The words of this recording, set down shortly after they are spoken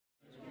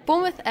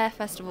Bournemouth Air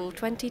Festival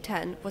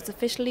 2010 was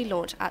officially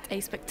launched at a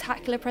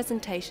spectacular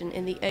presentation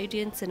in the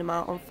Odeon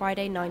Cinema on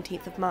Friday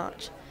 19th of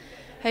March.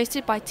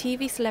 Hosted by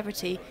TV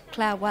celebrity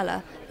Claire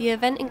Weller, the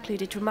event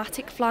included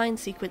dramatic flying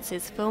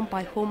sequences filmed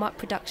by Hallmark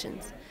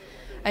Productions.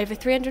 Over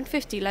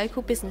 350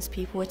 local business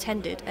people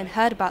attended and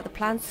heard about the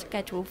planned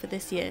schedule for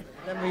this year.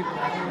 We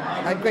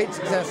had great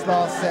success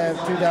last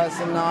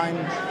 2009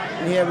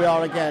 and here we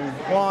are again.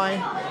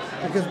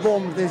 Why? Because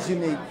Bournemouth is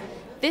unique.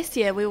 This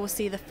year we will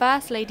see the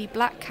First Lady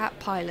Black Cat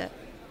pilot,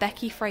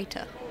 Becky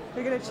Frater.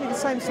 We're going to achieve the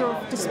same sort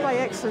of display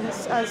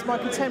excellence as my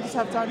contemporaries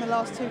have done in the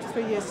last 2 to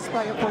 3 years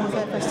displaying at Bournemouth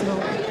Air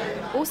Festival.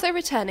 Also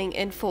returning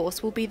in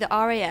force will be the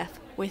RAF,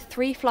 with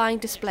 3 flying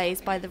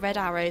displays by the Red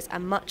Arrows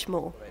and much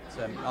more.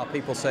 Our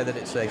people say that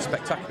it's a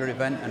spectacular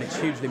event and it's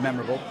hugely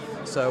memorable,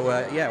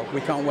 so yeah,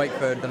 we can't wait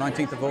for the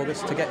 19th of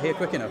August to get here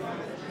quick enough.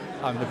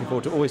 I'm looking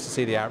forward to always to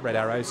see the Red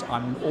Arrows.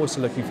 I'm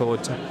also looking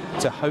forward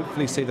to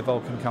hopefully see the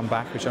Vulcan come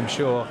back, which I'm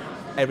sure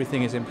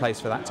everything is in place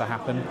for that to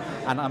happen.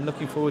 And I'm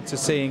looking forward to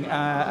seeing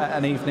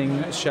an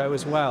evening show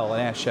as well,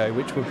 an air show,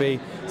 which would be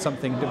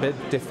something a bit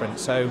different.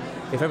 So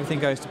if everything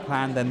goes to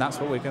plan, then that's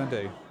what we're going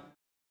to do.